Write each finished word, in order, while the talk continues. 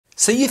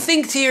So you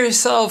think to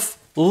yourself,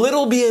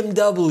 little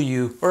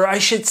BMW, or I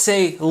should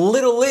say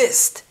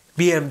littlest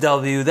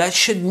BMW, that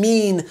should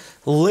mean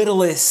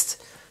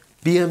littlest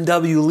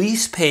BMW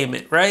lease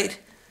payment, right?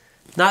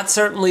 Not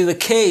certainly the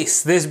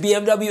case. This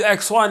BMW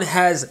X1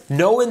 has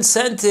no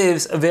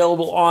incentives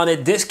available on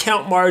it.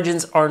 Discount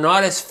margins are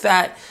not as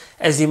fat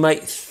as you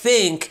might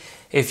think.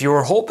 If you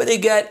were hoping to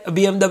get a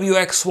BMW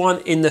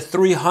X1 in the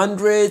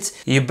 300s,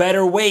 you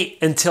better wait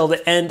until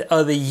the end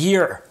of the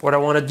year. What I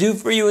want to do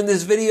for you in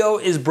this video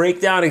is break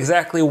down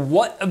exactly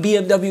what a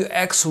BMW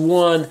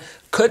X1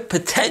 could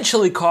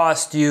potentially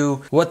cost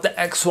you, what the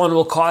X1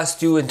 will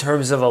cost you in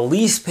terms of a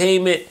lease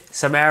payment,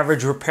 some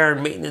average repair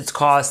and maintenance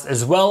costs,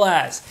 as well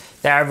as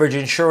the average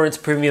insurance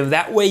premium.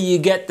 That way you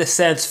get the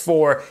sense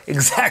for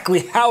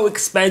exactly how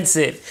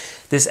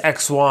expensive this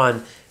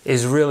X1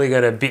 is really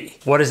gonna be.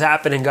 What is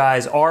happening,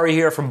 guys? Ari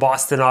here from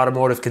Boston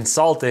Automotive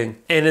Consulting.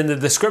 And in the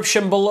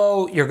description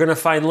below, you're gonna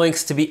find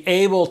links to be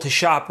able to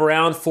shop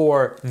around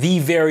for the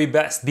very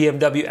best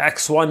BMW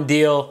X1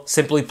 deal.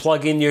 Simply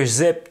plug in your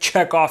zip,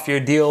 check off your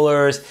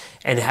dealers,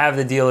 and have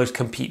the dealers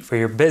compete for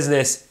your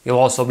business. You'll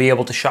also be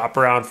able to shop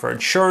around for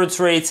insurance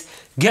rates,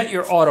 get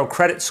your auto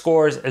credit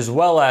scores, as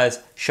well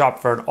as shop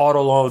for an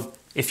auto loan.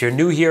 If you're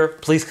new here,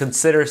 please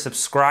consider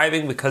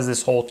subscribing because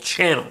this whole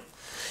channel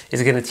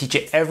is going to teach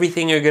you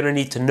everything you're going to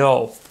need to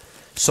know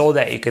so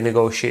that you can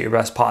negotiate your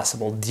best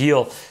possible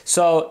deal.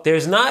 So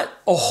there's not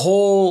a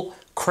whole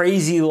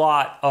crazy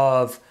lot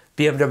of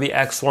BMW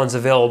X1s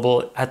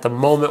available at the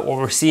moment. What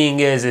we're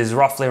seeing is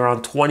roughly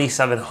around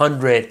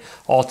 2,700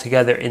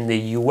 altogether in the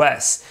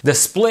US. The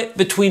split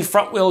between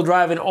front-wheel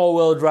drive and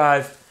all-wheel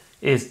drive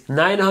is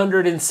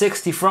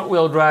 960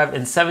 front-wheel drive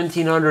and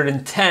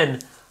 1,710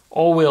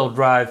 all-wheel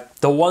drive.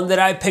 The one that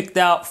I picked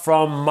out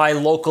from my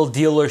local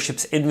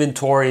dealership's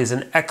inventory is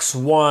an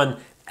X1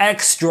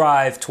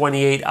 X-Drive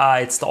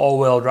 28i. It's the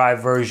all-wheel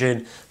drive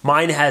version.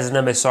 Mine has an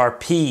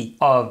MSRP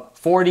of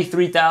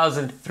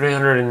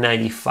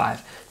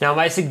 $43,395. Now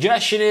my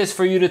suggestion is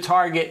for you to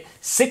target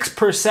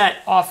 6%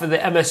 off of the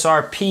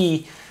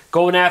MSRP.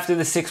 Going after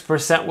the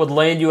 6% would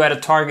land you at a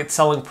target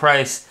selling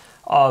price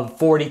of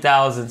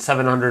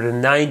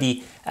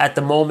 $40,790. At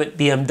the moment,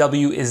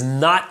 BMW is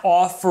not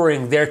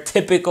offering their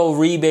typical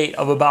rebate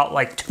of about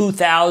like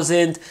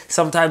 $2,000,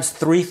 sometimes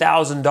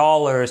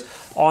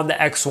 $3,000 on the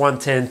X1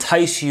 to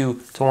entice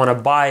you to want to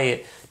buy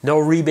it. No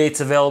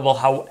rebates available.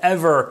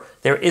 However,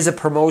 there is a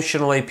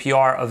promotional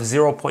APR of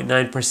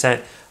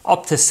 0.9%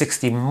 up to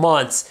 60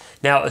 months.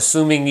 Now,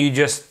 assuming you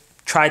just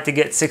tried to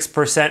get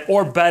 6%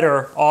 or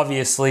better,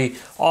 obviously,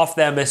 off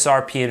the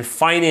MSRP and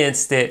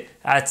financed it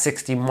at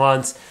 60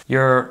 months,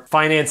 your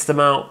financed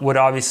amount would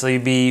obviously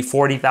be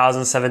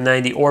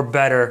 $40,790 or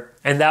better,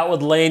 and that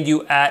would land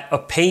you at a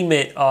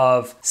payment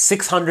of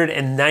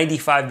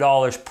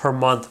 $695 per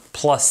month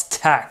plus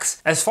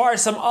tax. As far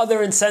as some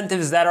other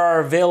incentives that are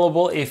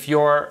available, if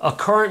you're a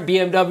current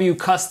BMW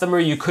customer,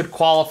 you could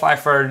qualify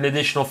for an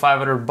additional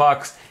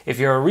 $500. If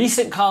you're a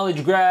recent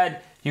college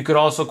grad, you could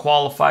also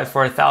qualify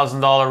for a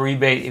 $1,000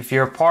 rebate. If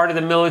you're part of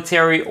the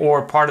military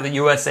or part of the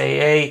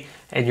USAA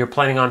and you're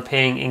planning on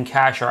paying in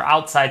cash or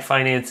outside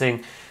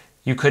financing,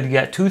 you could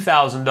get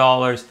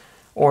 $2,000.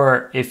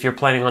 Or if you're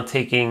planning on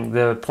taking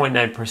the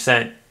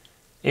 0.9%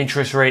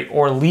 interest rate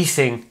or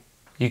leasing,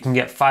 you can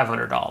get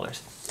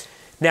 $500.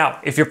 Now,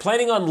 if you're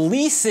planning on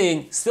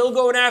leasing, still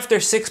going after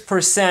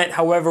 6%,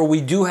 however, we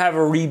do have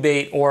a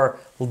rebate, or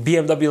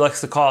BMW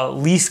likes to call it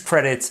lease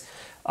credits,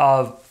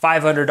 of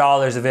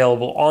 $500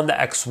 available on the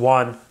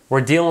X1. We're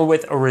dealing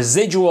with a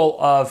residual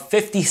of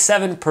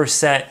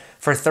 57%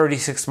 for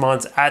 36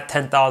 months at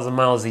 10,000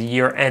 miles a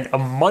year, and a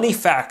money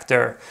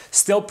factor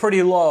still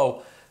pretty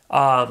low,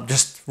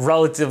 just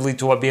relatively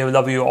to what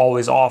BMW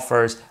always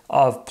offers,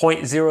 of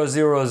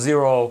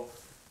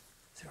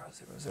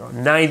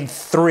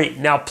 0.00093.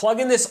 Now,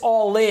 plugging this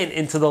all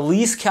into the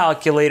lease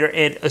calculator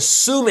and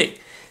assuming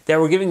that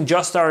we're giving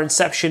just our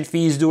inception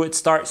fees due at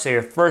start, so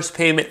your first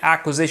payment,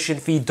 acquisition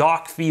fee,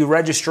 doc fee,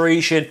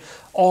 registration,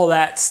 all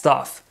that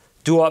stuff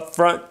due up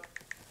front,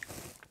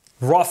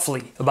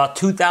 roughly about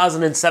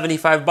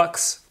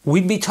 $2,075.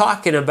 We'd be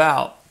talking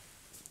about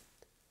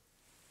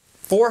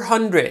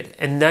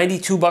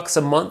 $492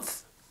 a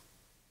month.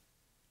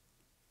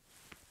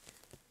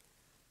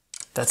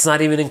 That's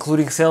not even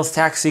including sales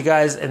tax, you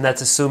guys, and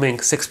that's assuming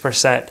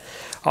 6%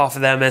 off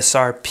of the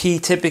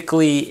MSRP.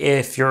 Typically,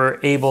 if you're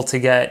able to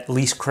get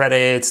lease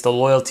credits, the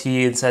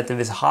loyalty incentive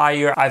is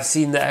higher. I've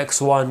seen the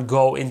X1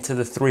 go into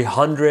the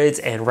 300s,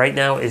 and right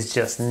now is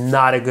just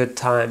not a good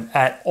time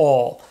at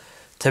all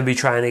to be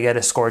trying to get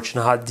a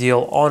scorching hot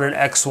deal on an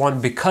X1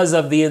 because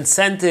of the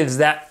incentives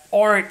that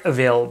aren't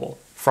available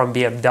from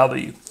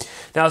BMW.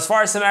 Now, as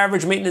far as some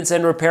average maintenance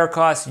and repair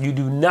costs, you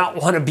do not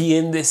want to be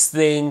in this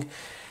thing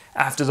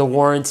after the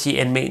warranty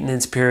and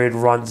maintenance period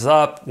runs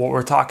up. What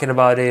we're talking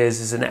about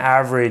is an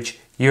average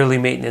yearly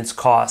maintenance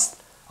cost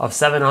of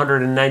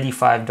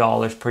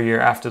 $795 per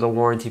year after the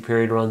warranty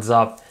period runs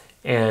up,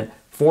 and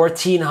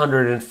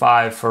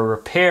 $1,405 for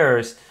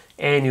repairs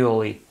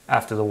annually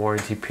after the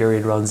warranty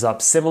period runs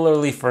up.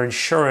 Similarly, for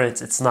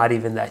insurance, it's not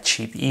even that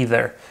cheap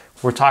either.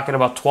 We're talking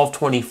about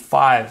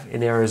 $1,225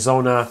 in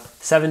Arizona,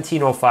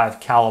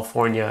 $1,705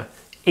 California,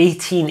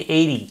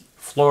 $1,880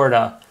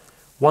 Florida,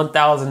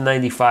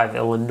 $1,095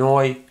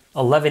 Illinois,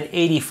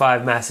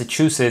 $1,185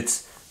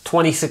 Massachusetts,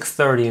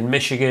 $2,630 in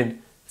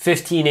Michigan,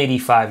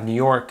 $1,585 New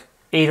York,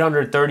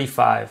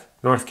 $835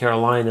 North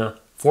Carolina,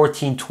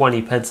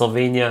 $1,420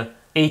 Pennsylvania,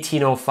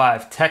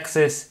 $1,805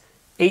 Texas,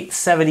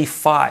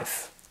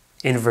 $875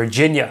 in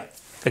Virginia.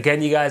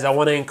 Again, you guys, I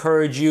want to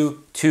encourage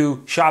you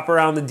to shop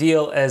around the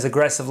deal as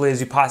aggressively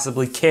as you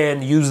possibly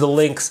can. Use the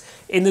links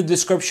in the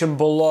description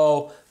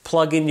below.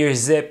 Plug in your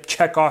zip,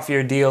 check off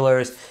your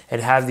dealers,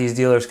 and have these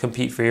dealers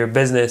compete for your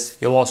business.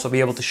 You'll also be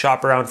able to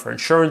shop around for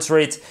insurance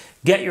rates,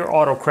 get your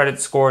auto credit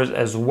scores,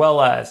 as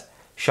well as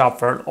shop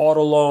for an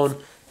auto loan.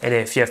 And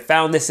if you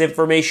found this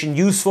information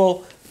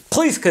useful,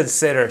 please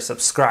consider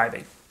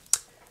subscribing.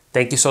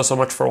 Thank you so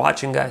much for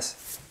watching,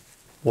 guys.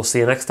 We'll see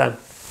you next time.